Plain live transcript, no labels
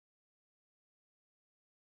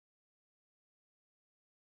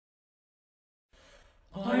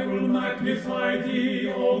I will magnify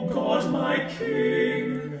thee, O God my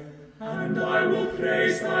King, and I will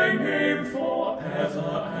praise thy name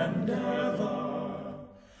forever and ever.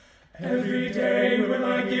 Every day will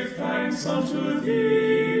I give thanks unto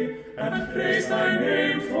thee, and praise thy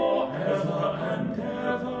name forever and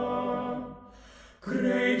ever.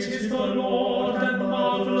 Great is the Lord, and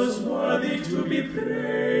marvelous worthy to be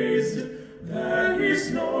praised. There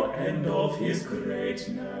is no end of his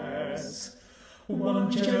greatness.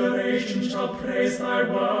 One generation shall praise thy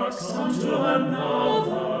works unto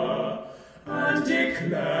another, and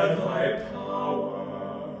declare thy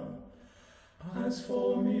power. As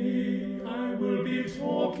for me, I will be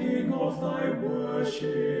talking of thy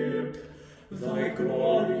worship, thy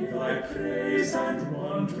glory, thy praise, and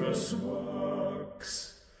wondrous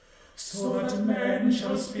works, so that men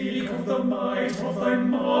shall speak of the might of thy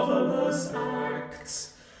marvelous acts,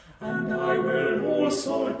 and I will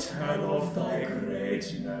also tell of thy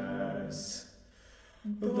greatness.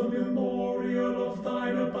 The memorial of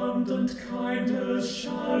thine abundant kindness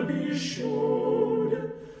shall be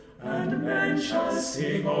showed, and men shall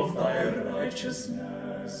sing of thy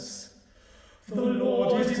righteousness. The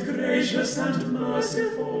Lord is gracious and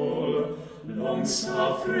merciful,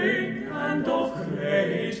 long-suffering, and of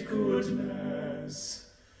great goodness.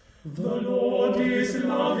 The Lord is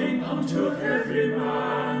loving unto every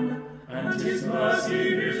man, and his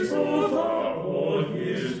mercy is over all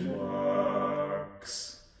his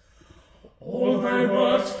works. All thy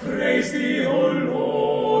works praise thee, O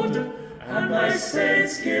Lord, and thy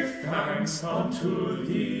saints give thanks unto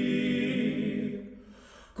thee.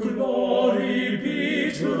 Glory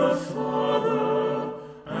be to the Father,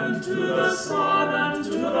 and to the Son, and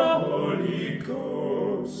to the Holy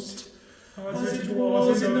Ghost, as it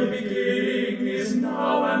was in the beginning, is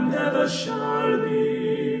now, and ever shall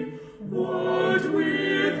be, world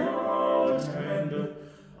without end.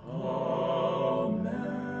 Amen.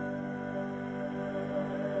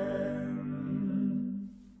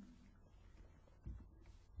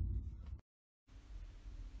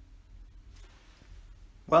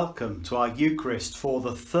 Welcome to our Eucharist for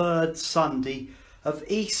the third Sunday of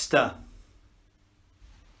Easter.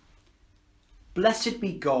 Blessed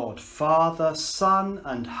be God, Father, Son,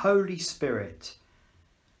 and Holy Spirit.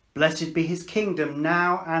 Blessed be his kingdom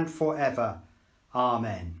now and forever.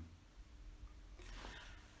 Amen.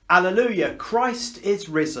 Alleluia, Christ is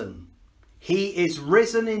risen. He is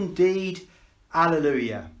risen indeed.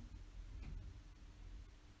 Alleluia.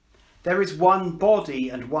 There is one body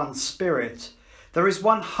and one spirit. There is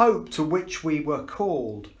one hope to which we were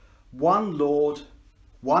called. One Lord,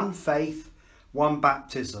 one faith, one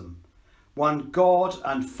baptism, one God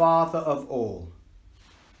and Father of all.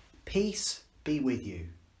 Peace be with you,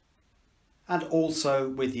 and also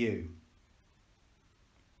with you.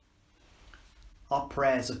 Our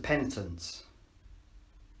prayers of penitence.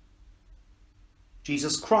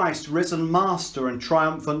 Jesus Christ, risen Master and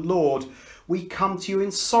triumphant Lord, we come to you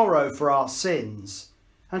in sorrow for our sins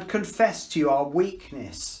and confess to you our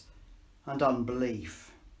weakness and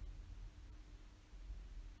unbelief.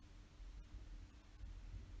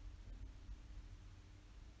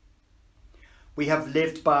 We have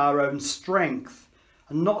lived by our own strength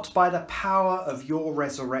and not by the power of your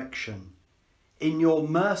resurrection. In your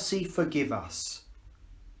mercy forgive us.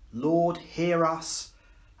 Lord, hear us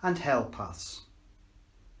and help us.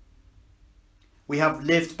 We have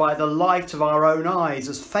lived by the light of our own eyes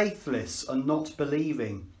as faithless and not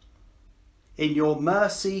believing. In your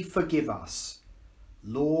mercy forgive us.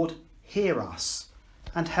 Lord, hear us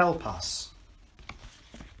and help us.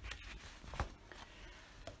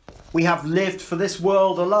 We have lived for this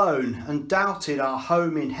world alone and doubted our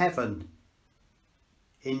home in heaven.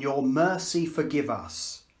 In your mercy forgive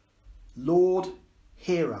us. Lord,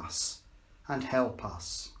 hear us and help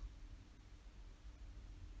us.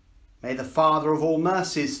 May the Father of all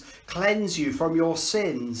mercies cleanse you from your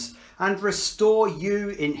sins and restore you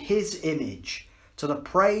in his image, to the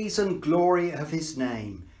praise and glory of his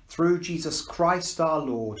name, through Jesus Christ our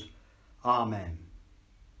Lord. Amen.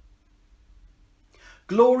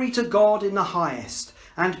 Glory to God in the highest,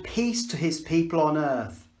 and peace to his people on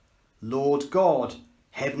earth. Lord God,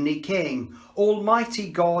 heavenly King, almighty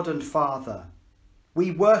God and Father, we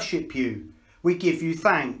worship you, we give you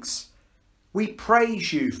thanks, we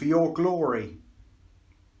praise you for your glory.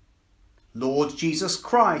 Lord Jesus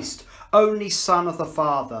Christ, only Son of the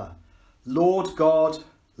Father, Lord God,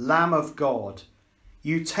 Lamb of God,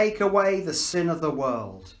 you take away the sin of the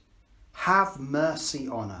world. Have mercy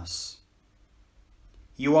on us.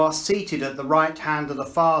 You are seated at the right hand of the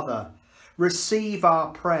Father. Receive our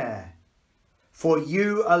prayer. For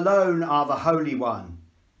you alone are the Holy One.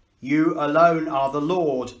 You alone are the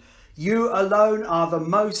Lord. You alone are the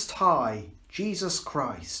Most High, Jesus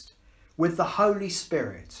Christ, with the Holy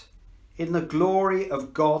Spirit, in the glory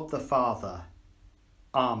of God the Father.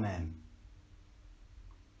 Amen.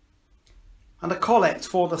 And a collect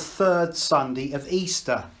for the third Sunday of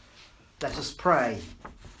Easter. Let us pray.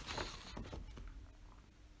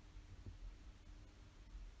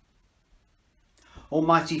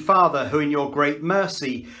 Almighty Father, who in your great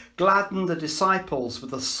mercy gladdened the disciples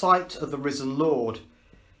with the sight of the risen Lord,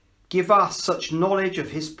 give us such knowledge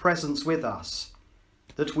of his presence with us,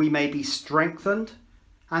 that we may be strengthened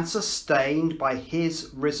and sustained by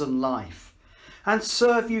his risen life, and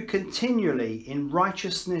serve you continually in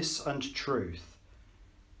righteousness and truth.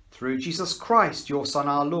 Through Jesus Christ, your Son,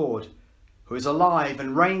 our Lord, who is alive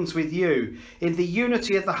and reigns with you in the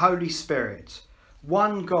unity of the Holy Spirit,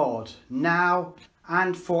 one God, now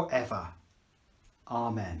and forever.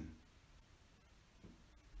 Amen.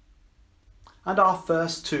 And our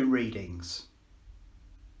first two readings.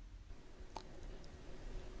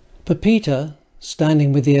 But Peter,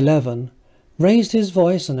 standing with the 11, raised his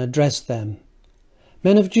voice and addressed them.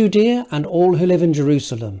 Men of Judea and all who live in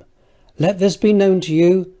Jerusalem, let this be known to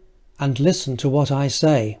you, and listen to what I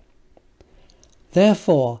say.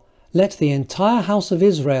 Therefore, let the entire house of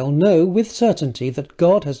Israel know with certainty that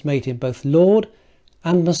God has made him both Lord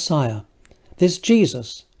and Messiah, this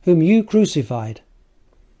Jesus whom you crucified.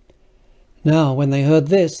 Now when they heard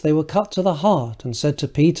this, they were cut to the heart, and said to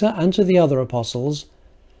Peter and to the other apostles,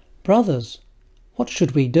 Brothers, what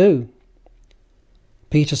should we do?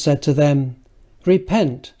 Peter said to them,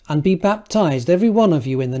 Repent and be baptized, every one of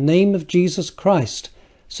you, in the name of Jesus Christ,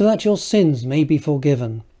 so that your sins may be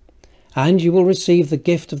forgiven, and you will receive the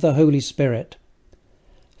gift of the Holy Spirit.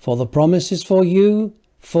 For the promise is for you,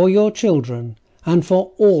 for your children, and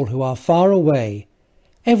for all who are far away,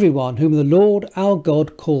 everyone whom the Lord our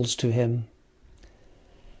God calls to him.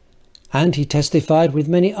 And he testified with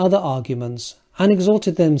many other arguments, and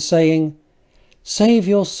exhorted them, saying, Save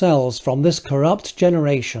yourselves from this corrupt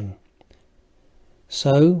generation.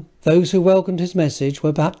 So those who welcomed his message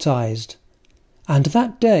were baptized, and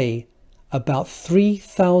that day about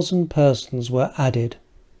 3,000 persons were added.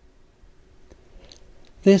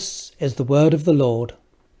 This is the word of the Lord.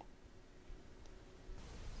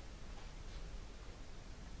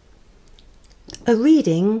 A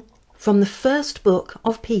reading from the first book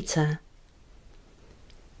of Peter.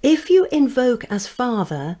 If you invoke as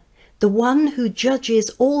Father the one who judges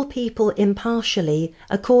all people impartially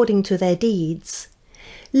according to their deeds,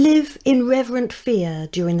 live in reverent fear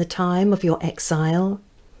during the time of your exile.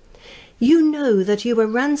 You know that you were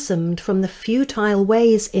ransomed from the futile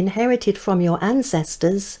ways inherited from your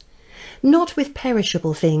ancestors, not with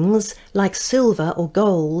perishable things like silver or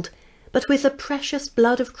gold, but with the precious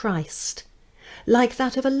blood of Christ, like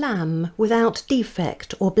that of a lamb without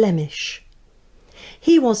defect or blemish.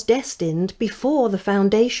 He was destined before the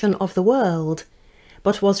foundation of the world,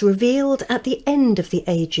 but was revealed at the end of the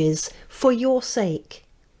ages for your sake.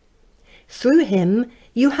 Through him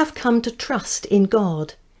you have come to trust in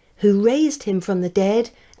God, who raised him from the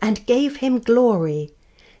dead and gave him glory,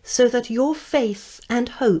 so that your faith and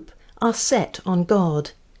hope are set on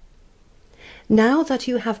God. Now that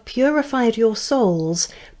you have purified your souls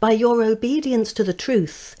by your obedience to the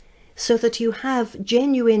truth, so that you have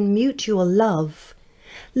genuine mutual love,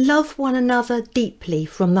 love one another deeply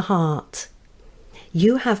from the heart.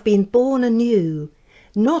 You have been born anew,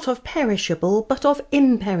 not of perishable but of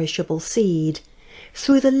imperishable seed,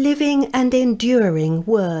 through the living and enduring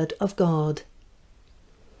word of God.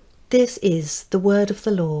 This is the word of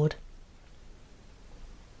the Lord.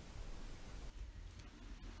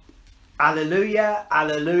 Alleluia,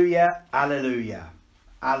 alleluia, alleluia.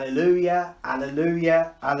 Alleluia,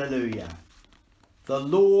 alleluia, alleluia. The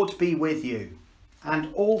Lord be with you,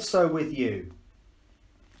 and also with you.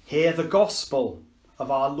 Hear the gospel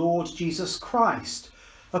of our Lord Jesus Christ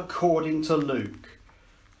according to Luke.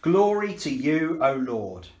 Glory to you, O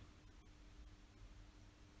Lord.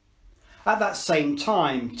 At that same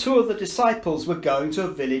time, 2 of the disciples were going to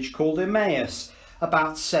a village called Emmaus,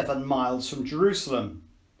 about 7 miles from Jerusalem,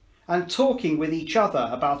 and talking with each other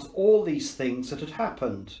about all these things that had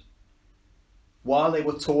happened. While they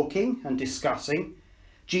were talking and discussing,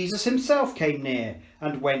 Jesus himself came near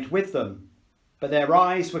and went with them, but their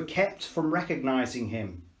eyes were kept from recognizing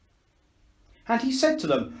him. And he said to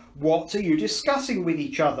them, "What are you discussing with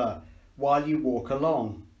each other while you walk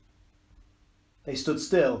along?" They stood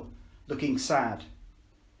still, looking sad.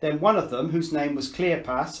 Then one of them, whose name was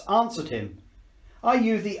Cleopas, answered him, "Are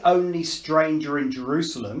you the only stranger in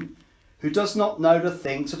Jerusalem who does not know the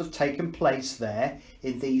things that have taken place there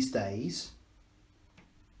in these days?"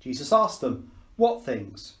 Jesus asked them, "What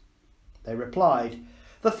things?" They replied,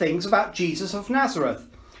 "The things about Jesus of Nazareth,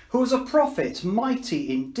 who was a prophet,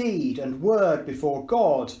 mighty in deed and word before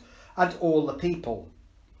God and all the people,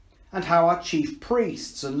 and how our chief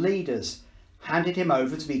priests and leaders handed him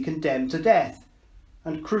over to be condemned to death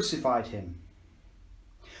and crucified him.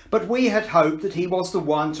 But we had hoped that he was the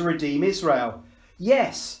one to redeem Israel.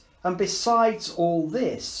 Yes, and besides all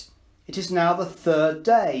this, it is now the 3rd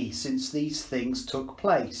day since these things took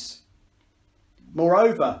place.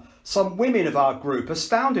 Moreover, some women of our group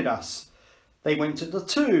astounded us. They went at the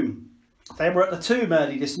tomb. They were at the tomb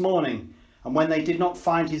early this morning, and when they did not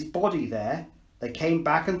find his body there, they came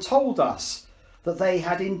back and told us that they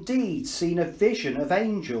had indeed seen a vision of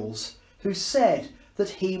angels who said that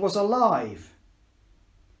he was alive.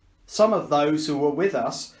 Some of those who were with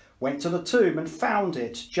us went to the tomb and found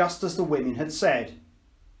it just as the women had said,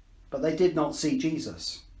 but they did not see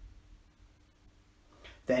Jesus."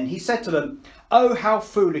 Then he said to them, "Oh, how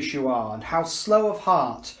foolish you are, and how slow of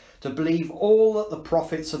heart to believe all that the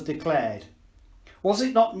prophets have declared. Was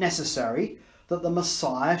it not necessary that the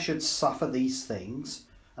Messiah should suffer these things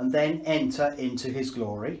and then enter into his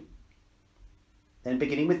glory?" Then,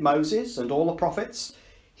 beginning with Moses and all the prophets,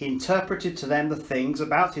 he interpreted to them the things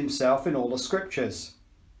about himself in all the scriptures.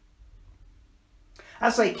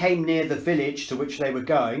 As they came near the village to which they were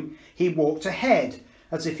going, he walked ahead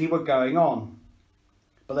as if he were going on.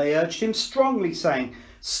 But they urged him strongly, saying,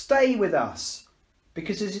 "Stay with us,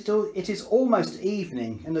 because it is almost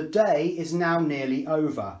evening and the day is now nearly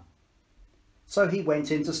over." So he went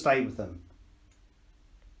in to stay with them.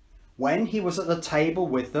 When he was at the table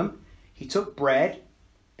with them, he took bread,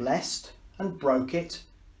 blessed and broke it,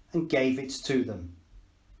 and gave it to them.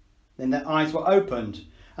 Then their eyes were opened,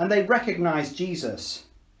 and they recognized Jesus,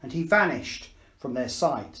 and he vanished from their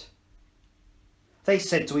sight. They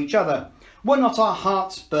said to each other, "Were not our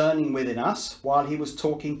hearts burning within us while he was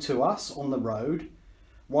talking to us on the road,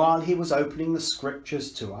 while he was opening the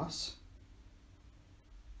scriptures to us?"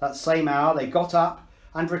 That same hour they got up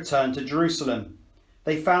and returned to Jerusalem.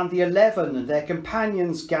 They found the 11 and their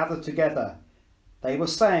companions gathered together. They were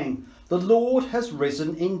saying, "The Lord has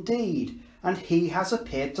risen indeed, and he has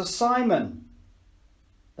appeared to Simon."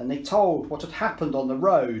 Then they told what had happened on the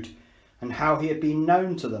road and how he had been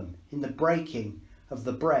known to them in the breaking of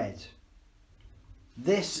the bread.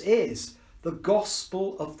 This is the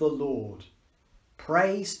gospel of the Lord.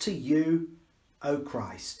 Praise to you, O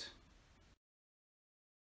Christ.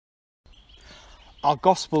 Our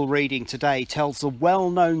gospel reading today tells the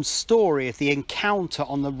well-known story of the encounter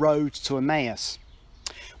on the road to Emmaus,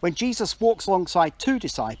 when Jesus walks alongside 2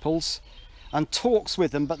 disciples and talks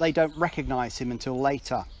with them, but they don't recognise him until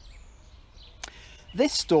later.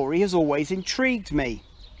 This story has always intrigued me.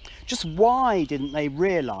 Just why didn't they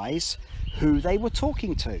realise who they were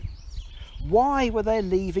talking to? Why were they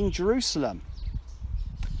leaving Jerusalem?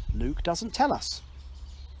 Luke doesn't tell us.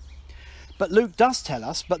 But Luke does tell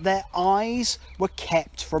us, but their eyes were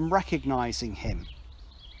kept from recognising him.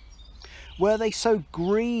 Were they so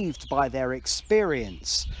grieved by their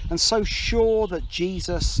experience and so sure that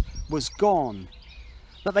Jesus was gone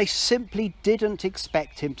that they simply didn't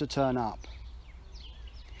expect him to turn up?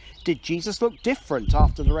 Did Jesus look different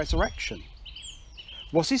after the resurrection?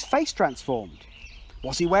 Was his face transformed?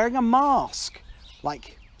 Was he wearing a mask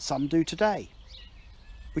like some do today?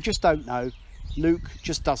 We just don't know. Luke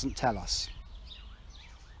just doesn't tell us.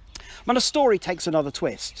 But the story takes another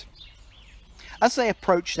twist. As they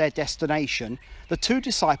approach their destination, the 2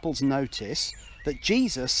 disciples notice that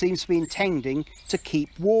Jesus seems to be intending to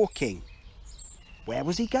keep walking. Where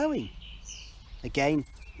was he going? Again,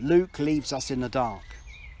 Luke leaves us in the dark.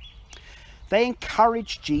 They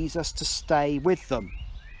encourage Jesus to stay with them.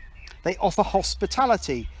 They offer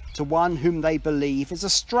hospitality to one whom they believe is a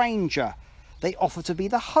stranger. They offer to be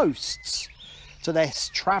the hosts to their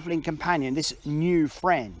travelling companion, this new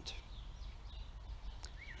friend.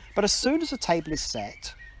 But as soon as the table is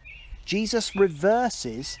set, Jesus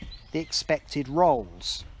reverses the expected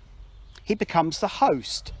roles. He becomes the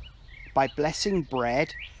host by blessing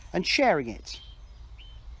bread and sharing it.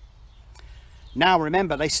 Now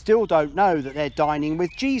remember, they still don't know that they're dining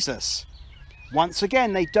with Jesus. Once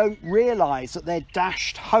again, they don't realise that their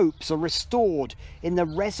dashed hopes are restored in the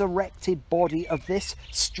resurrected body of this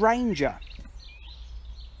stranger.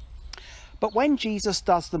 But when Jesus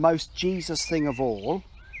does the most Jesus thing of all,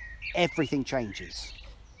 everything changes.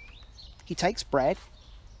 He takes bread,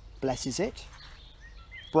 blesses it,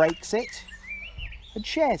 breaks it, and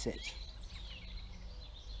shares it.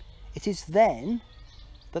 It is then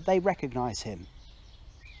that they recognise him.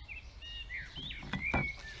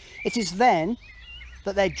 It is then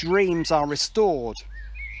that their dreams are restored.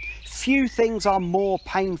 Few things are more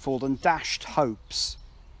painful than dashed hopes.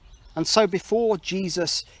 And so before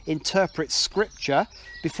Jesus interprets scripture,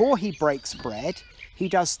 before he breaks bread, he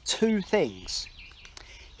does two things.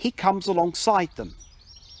 He comes alongside them,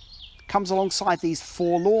 comes alongside these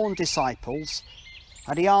forlorn disciples,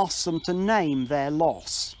 and he asks them to name their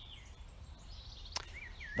loss.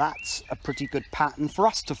 That's a pretty good pattern for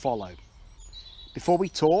us to follow. Before we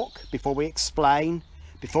talk, before we explain,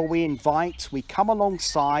 before we invite, we come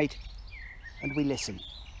alongside and we listen.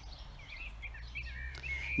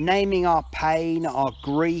 Naming our pain, our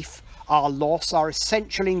grief, our loss are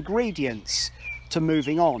essential ingredients to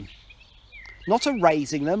moving on. Not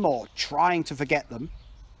erasing them or trying to forget them,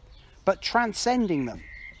 but transcending them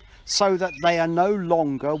so that they are no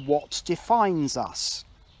longer what defines us.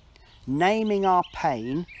 Naming our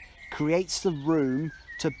pain creates the room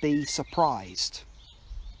to be surprised.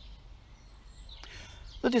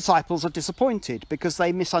 The disciples are disappointed because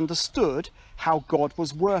they misunderstood how God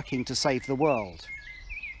was working to save the world.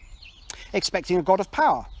 Expecting a God of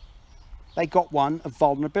power, they got one of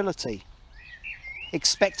vulnerability.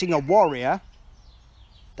 Expecting a warrior,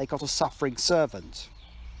 they got a suffering servant.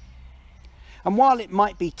 And while it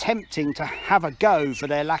might be tempting to have a go for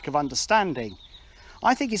their lack of understanding,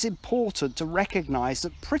 I think it's important to recognise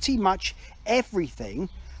that pretty much everything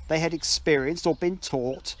they had experienced or been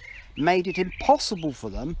taught made it impossible for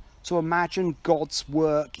them to imagine God's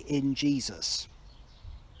work in Jesus.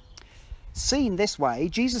 Seen this way,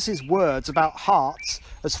 Jesus' words about hearts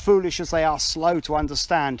as foolish as they are slow to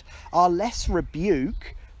understand are less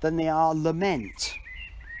rebuke than they are lament,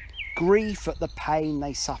 grief at the pain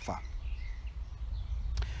they suffer.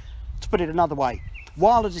 To put it another way,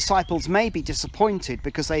 while the disciples may be disappointed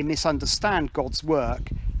because they misunderstand God's work,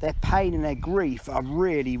 their pain and their grief are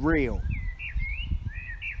really real.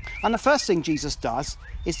 And the first thing Jesus does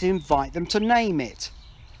is to invite them to name it,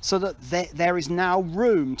 so that there is now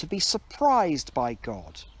room to be surprised by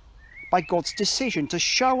God, by God's decision to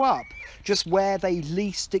show up just where they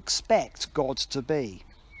least expect God to be.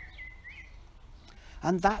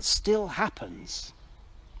 And that still happens.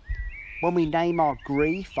 When we name our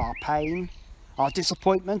grief, our pain, our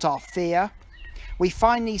disappointment, our fear, we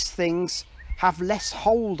find these things have less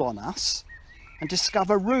hold on us and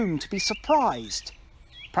discover room to be surprised,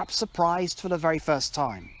 perhaps surprised for the very first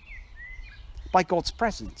time, by God's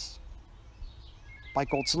presence, by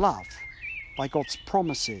God's love, by God's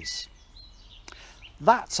promises.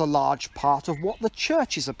 That's a large part of what the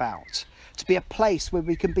church is about, to be a place where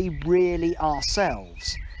we can be really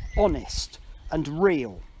ourselves, honest and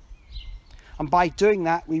real. And by doing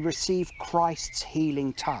that, we receive Christ's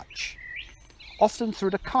healing touch, often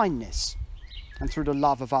through the kindness and through the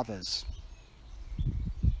love of others.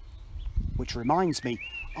 Which reminds me,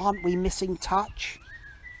 aren't we missing touch?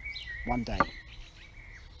 One day.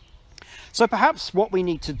 So perhaps what we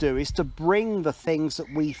need to do is to bring the things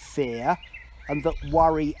that we fear and that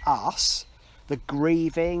worry us, the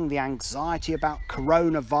grieving, the anxiety about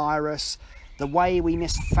coronavirus, the way we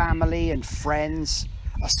miss family and friends,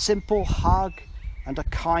 a simple hug and a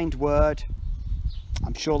kind word.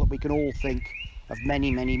 I'm sure that we can all think of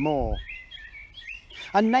many, many more.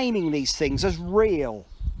 And naming these things as real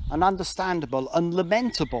and understandable and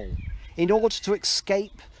lamentable in order to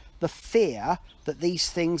escape the fear that these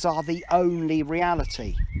things are the only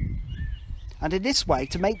reality. And in this way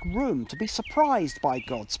to make room to be surprised by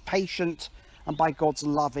God's patient and by God's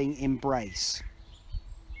loving embrace.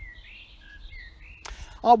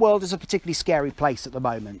 Our world is a particularly scary place at the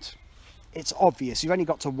moment. It's obvious, you've only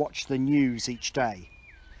got to watch the news each day.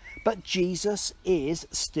 But Jesus is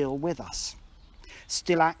still with us.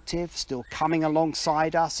 Still active, still coming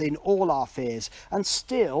alongside us in all our fears, and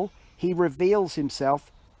still he reveals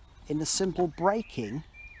himself in the simple breaking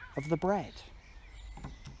of the bread.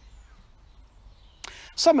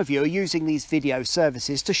 Some of you are using these video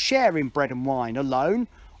services to share in bread and wine alone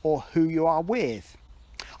or who you are with.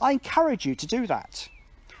 I encourage you to do that.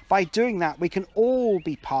 By doing that, we can all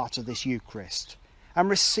be part of this Eucharist and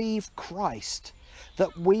receive Christ,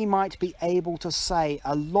 that we might be able to say,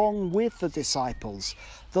 along with the disciples,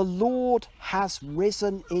 the Lord has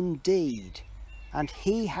risen indeed, and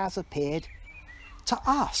he has appeared to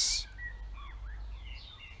us.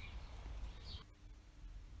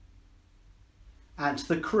 And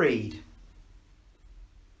the Creed.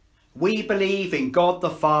 We believe in God the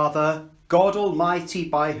Father, God Almighty,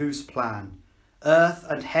 by whose plan earth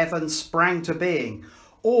and heaven sprang to being,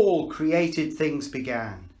 all created things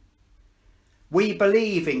began. We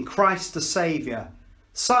believe in Christ the Saviour,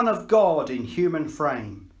 Son of God in human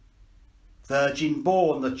frame, virgin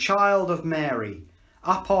born, the child of Mary,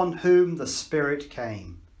 upon whom the Spirit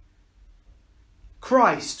came.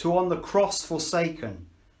 Christ, who on the cross forsaken,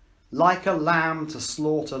 like a lamb to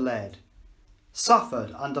slaughter led,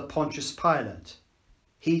 suffered under Pontius Pilate,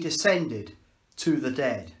 he descended to the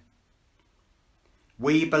dead.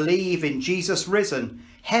 We believe in Jesus risen,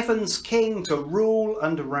 heaven's King to rule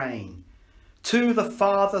and reign, to the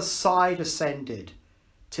Father's side ascended,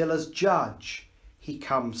 till as judge he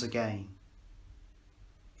comes again.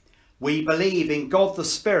 We believe in God the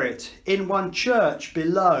Spirit, in one church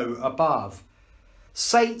below, above,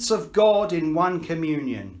 saints of God in one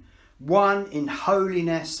communion, one in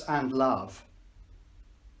holiness and love.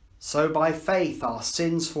 So by faith our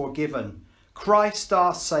sins forgiven, Christ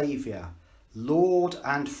our Saviour, Lord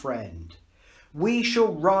and friend, we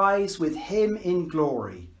shall rise with him in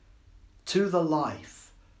glory to the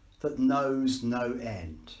life that knows no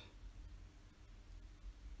end.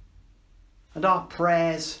 And our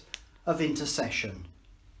prayers of intercession,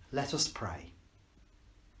 let us pray.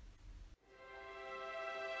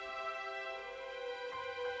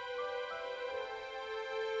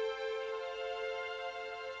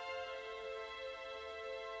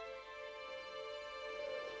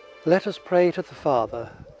 Let us pray to the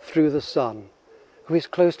Father through the Son, who is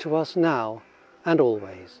close to us now and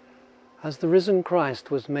always. As the risen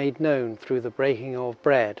Christ was made known through the breaking of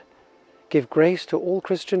bread, give grace to all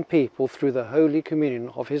Christian people through the holy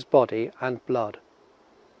communion of his body and blood.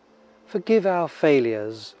 Forgive our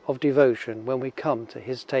failures of devotion when we come to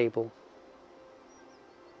his table.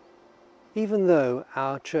 Even though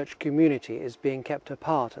our church community is being kept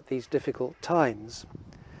apart at these difficult times,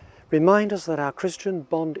 remind us that our Christian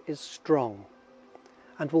bond is strong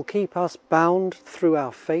and will keep us bound through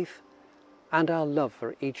our faith and our love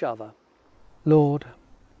for each other. Lord,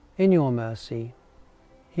 in your mercy,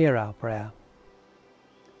 hear our prayer.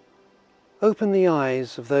 Open the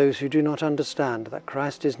eyes of those who do not understand that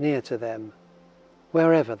Christ is near to them,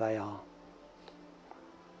 wherever they are.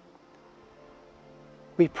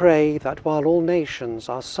 We pray that while all nations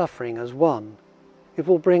are suffering as one, it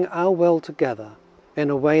will bring our world together in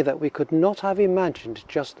a way that we could not have imagined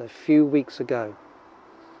just a few weeks ago.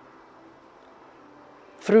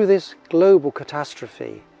 Through this global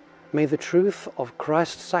catastrophe, may the truth of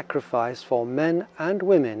Christ's sacrifice for men and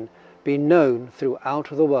women be known throughout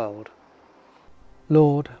the world.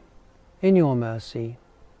 Lord, in your mercy,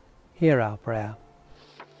 hear our prayer.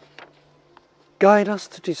 Guide us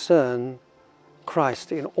to discern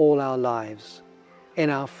Christ in all our lives, in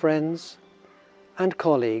our friends and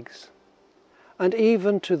colleagues, and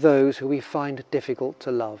even to those who we find difficult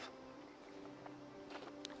to love.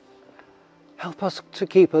 Help us to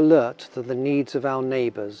keep alert to the needs of our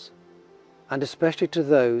neighbours, and especially to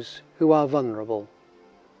those who are vulnerable.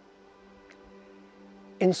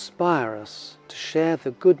 Inspire us to share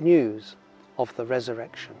the good news of the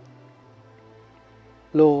resurrection.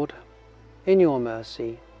 Lord, in your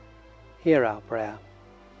mercy, hear our prayer.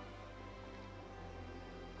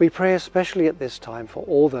 We pray especially at this time for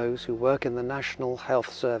all those who work in the National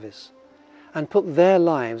Health Service and put their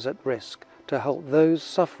lives at risk to help those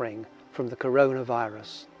suffering from the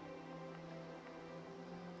coronavirus.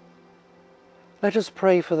 Let us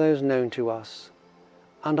pray for those known to us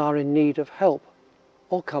and are in need of help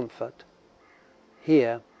or comfort.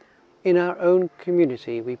 Here, in our own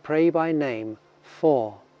community, we pray by name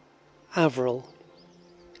for Avril,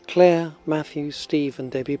 Claire, Matthew, Steve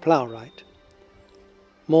and Debbie Plowright,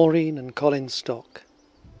 Maureen and Colin Stock,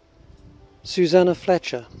 Susanna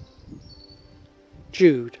Fletcher,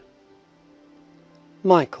 Jude,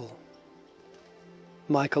 Michael,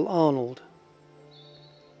 Michael Arnold,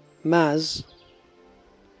 Maz,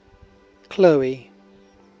 Chloe,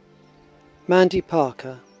 Mandy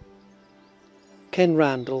Parker, Ken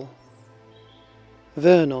Randall,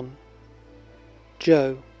 Vernon,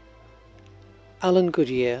 Joe, Alan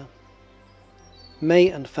Goodyear, May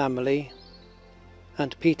and family,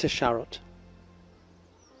 and Peter Sharrott,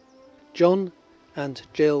 John and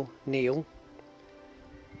Jill Neal,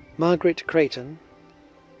 Margaret Creighton,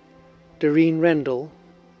 Doreen Rendell,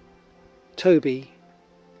 Toby,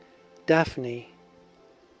 Daphne,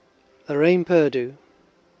 Lorraine Purdue,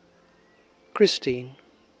 Christine,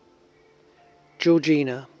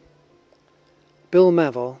 Georgina, Bill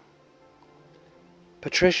Mavell,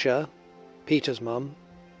 Patricia, Peter's mum,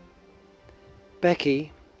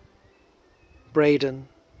 Becky, Braden,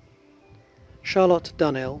 Charlotte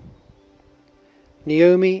Dunhill,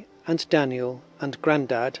 Naomi and Daniel and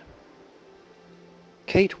Grandad,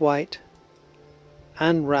 Kate White,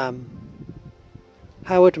 Anne Ram,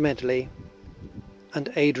 Howard Medley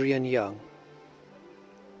and Adrian Young.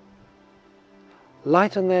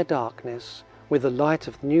 Lighten their darkness with the light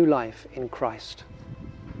of new life in Christ.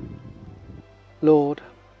 Lord,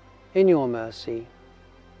 in your mercy,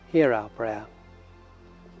 hear our prayer.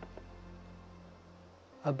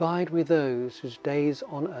 Abide with those whose days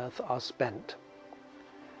on earth are spent,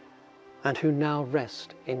 and who now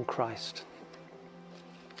rest in Christ.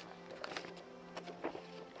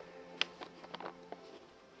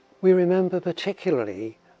 We remember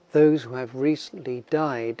particularly those who have recently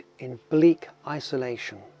died in bleak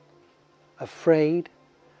isolation, afraid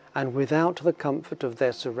and without the comfort of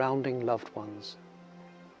their surrounding loved ones.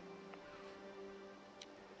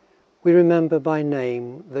 We remember by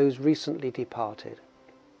name those recently departed.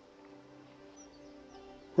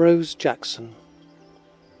 Rose Jackson.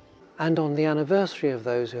 And on the anniversary of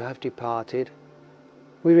those who have departed,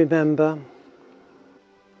 we remember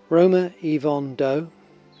Roma Yvonne Doe,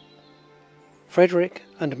 Frederick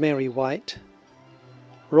and Mary White,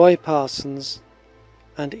 Roy Parsons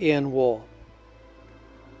and Ian Waugh.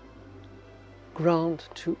 Grant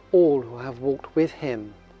to all who have walked with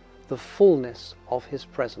him the fullness of his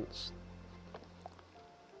presence.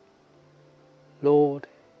 Lord,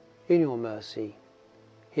 in your mercy,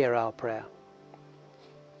 hear our prayer.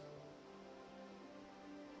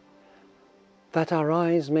 That our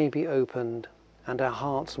eyes may be opened and our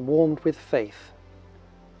hearts warmed with faith,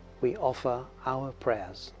 we offer our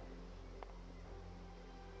prayers.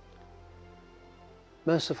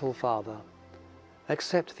 Merciful Father,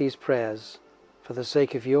 accept these prayers for the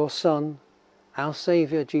sake of your Son, our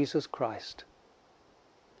Saviour Jesus Christ.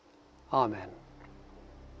 Amen.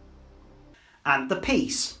 And the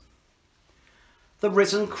peace. The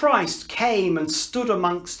risen Christ came and stood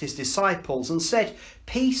amongst his disciples and said,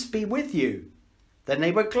 "Peace be with you." Then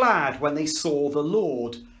they were glad when they saw the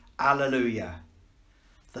Lord. Alleluia.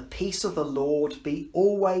 The peace of the Lord be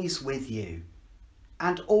always with you,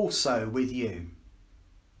 and also with you.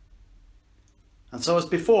 And so as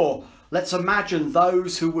before, let's imagine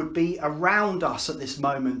those who would be around us at this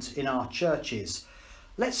moment in our churches.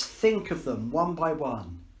 Let's think of them one by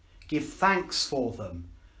one, give thanks for them,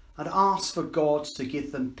 and ask for God to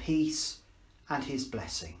give them peace and his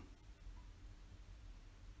blessing.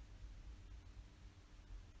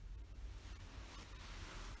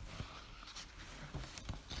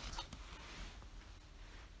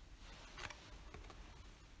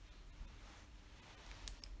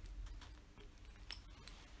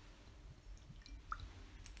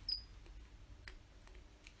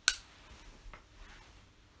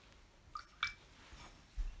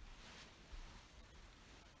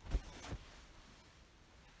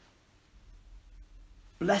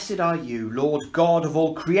 Blessed are you, Lord God of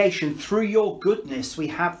all creation. Through your goodness we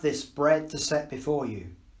have this bread to set before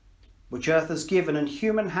you, which earth has given and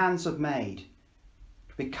human hands have made,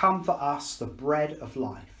 to become for us the bread of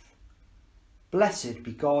life. Blessed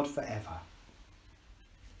be God forever.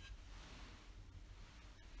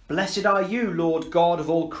 Blessed are you, Lord God of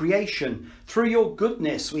all creation. Through your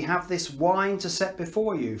goodness we have this wine to set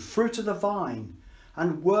before you, fruit of the vine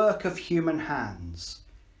and work of human hands.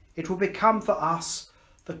 It will become for us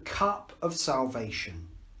the cup of salvation.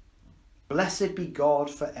 Blessed be God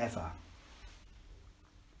forever.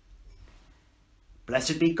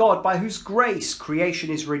 Blessed be God, by whose grace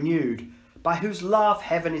creation is renewed, by whose love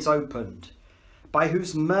heaven is opened, by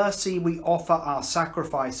whose mercy we offer our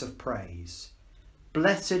sacrifice of praise.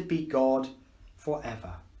 Blessed be God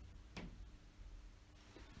forever.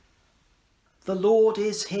 The Lord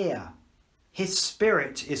is here. His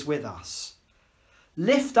Spirit is with us.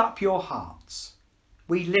 Lift up your hearts.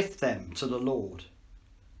 We lift them to the Lord.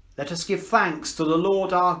 Let us give thanks to the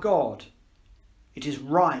Lord our God. It is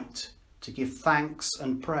right to give thanks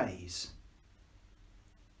and praise.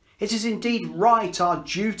 It is indeed right, our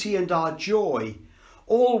duty and our joy,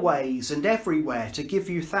 always and everywhere to give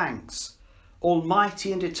you thanks,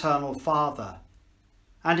 Almighty and eternal Father,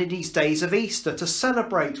 and in these days of Easter to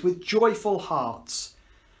celebrate with joyful hearts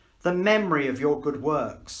the memory of your good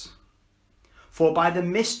works. For by the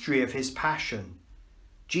mystery of his passion,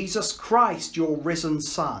 Jesus Christ, your risen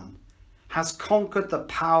Son, has conquered the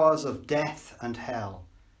powers of death and hell,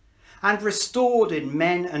 and restored in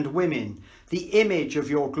men and women the image of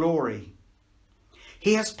your glory.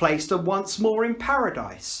 He has placed them once more in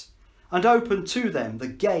paradise, and opened to them the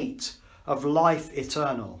gate of life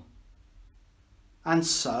eternal. And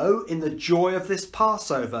so, in the joy of this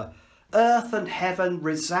Passover, earth and heaven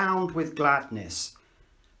resound with gladness,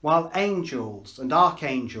 while angels and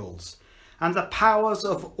archangels and the powers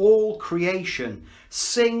of all creation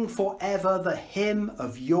sing forever the hymn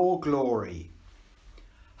of your glory.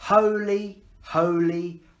 Holy,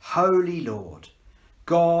 holy, holy Lord,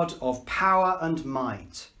 God of power and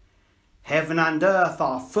might. Heaven and earth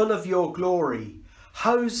are full of your glory.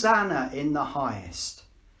 Hosanna in the highest.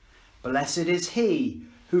 Blessed is he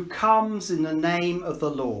who comes in the name of the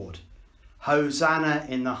Lord. Hosanna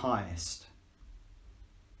in the highest.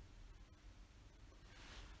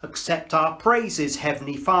 Accept our praises,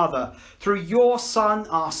 Heavenly Father, through your Son,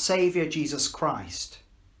 our Saviour, Jesus Christ.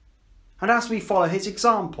 And as we follow his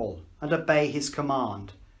example and obey his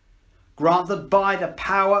command, grant that by the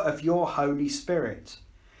power of your Holy Spirit,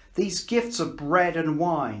 these gifts of bread and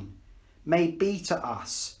wine may be to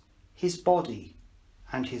us his body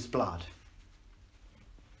and his blood.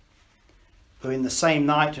 Who in the same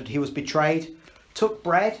night that he was betrayed, took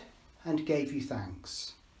bread and gave you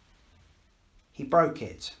thanks. He broke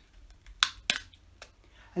it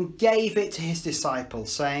and gave it to his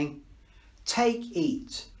disciples, saying, "Take,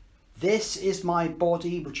 eat. This is my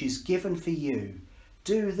body which is given for you.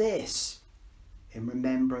 Do this in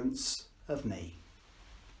remembrance of me."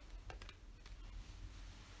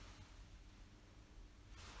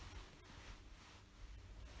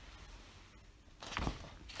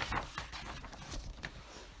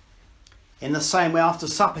 In the same way, after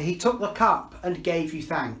supper, he took the cup and gave you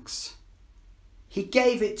thanks. He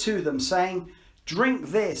gave it to them, saying, "Drink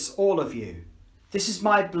this, all of you. This is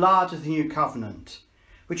my blood of the new covenant,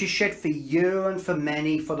 which is shed for you and for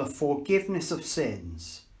many for the forgiveness of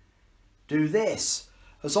sins. Do this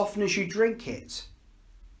as often as you drink it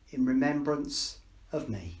in remembrance of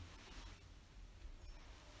me."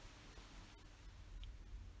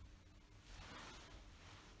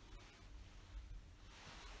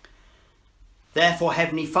 Therefore,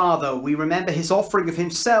 Heavenly Father, we remember his offering of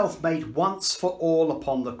himself made once for all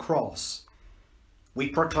upon the cross. We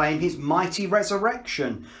proclaim his mighty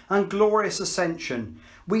resurrection and glorious ascension.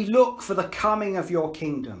 We look for the coming of your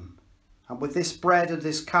kingdom. And with this bread and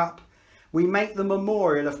this cup, we make the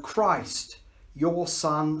memorial of Christ, your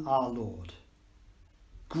Son, our Lord.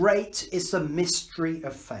 Great is the mystery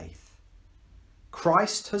of faith.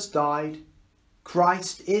 Christ has died.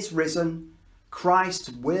 Christ is risen.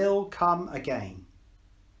 Christ will come again.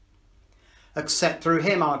 Accept through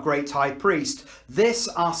him, our great high priest, this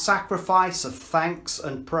our sacrifice of thanks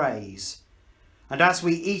and praise. And as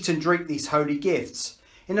we eat and drink these holy gifts,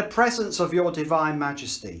 in the presence of your divine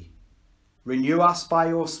majesty, renew us by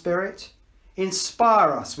your Spirit,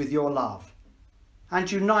 inspire us with your love, and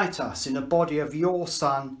unite us in the body of your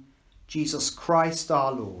Son, Jesus Christ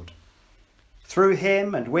our Lord. Through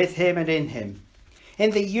him and with him and in him,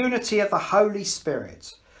 in the unity of the Holy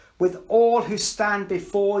Spirit, with all who stand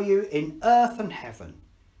before you in earth and heaven,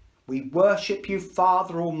 we worship you,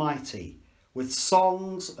 Father Almighty, with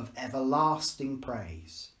songs of everlasting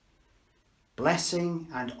praise. Blessing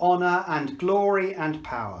and honour and glory and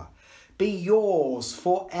power be yours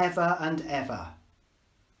for ever and ever.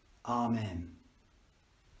 Amen.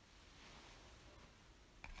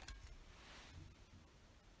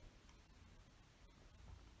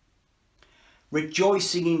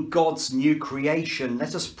 Rejoicing in God's new creation,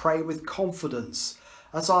 let us pray with confidence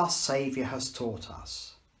as our Saviour has taught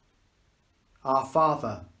us. Our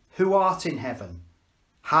Father, who art in heaven,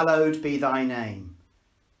 hallowed be thy name.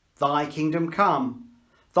 Thy kingdom come,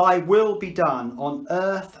 thy will be done on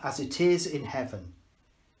earth as it is in heaven.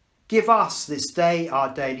 Give us this day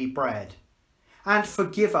our daily bread, and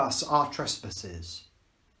forgive us our trespasses,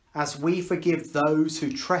 as we forgive those who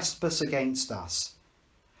trespass against us.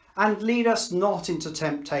 And lead us not into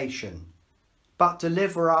temptation, but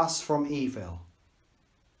deliver us from evil.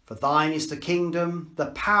 For thine is the kingdom, the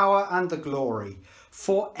power and the glory,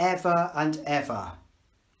 for ever and ever.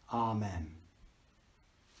 Amen.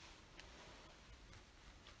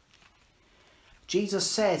 Jesus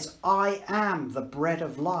says, "I am the bread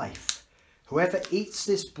of life. Whoever eats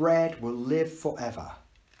this bread will live forever."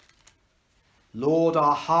 Lord,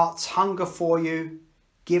 our hearts hunger for you.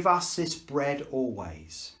 Give us this bread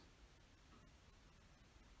always.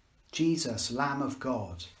 Jesus, Lamb of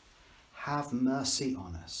God, have mercy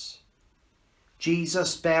on us.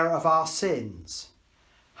 Jesus, bearer of our sins,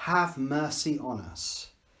 have mercy on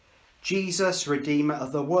us. Jesus, Redeemer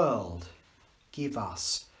of the world, give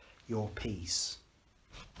us your peace.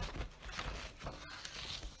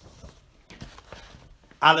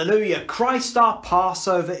 Alleluia! Christ our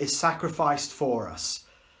Passover is sacrificed for us.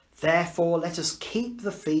 Therefore, let us keep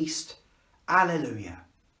the feast. Alleluia!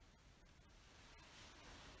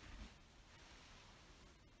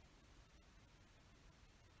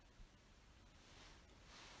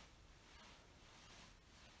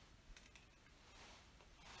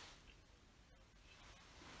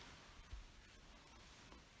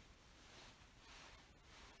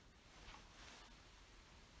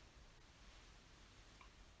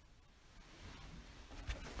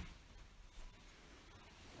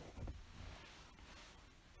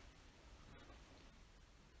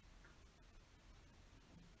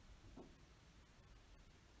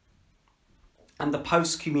 and the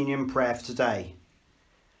post-communion prayer for today.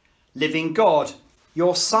 Living God,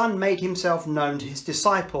 your Son made himself known to his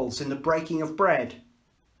disciples in the breaking of bread.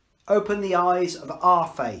 Open the eyes of our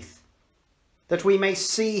faith, that we may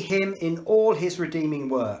see him in all his redeeming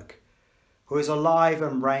work, who is alive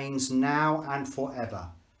and reigns now and forever.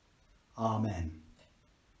 Amen.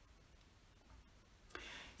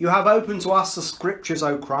 You have opened to us the Scriptures,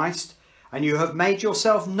 O Christ, and you have made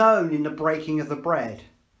yourself known in the breaking of the bread.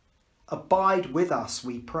 Abide with us,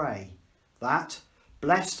 we pray, that,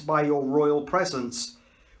 blessed by your royal presence,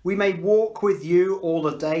 we may walk with you all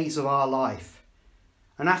the days of our life,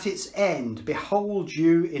 and at its end behold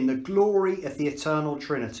you in the glory of the eternal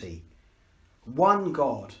Trinity, one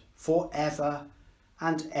God, for ever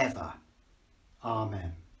and ever.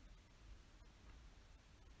 Amen.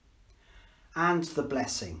 And the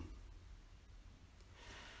blessing.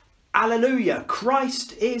 Alleluia!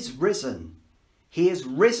 Christ is risen. He is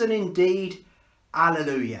risen indeed.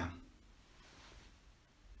 Alleluia!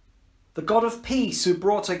 The God of peace, who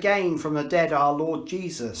brought again from the dead our Lord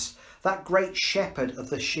Jesus, that great shepherd of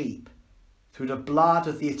the sheep, through the blood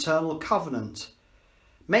of the eternal covenant,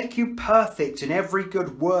 make you perfect in every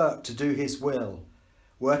good work to do his will,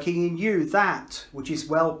 working in you that which is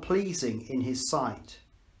well-pleasing in his sight.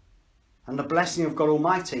 And the blessing of God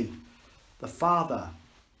Almighty, the Father,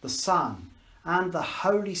 the Son, and the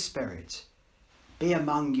Holy Spirit be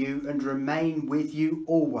among you and remain with you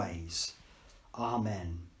always.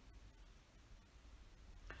 Amen.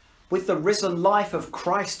 With the risen life of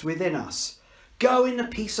Christ within us, go in the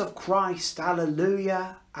peace of Christ.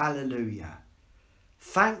 Alleluia, alleluia.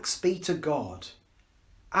 Thanks be to God.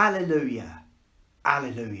 Alleluia,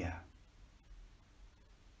 alleluia.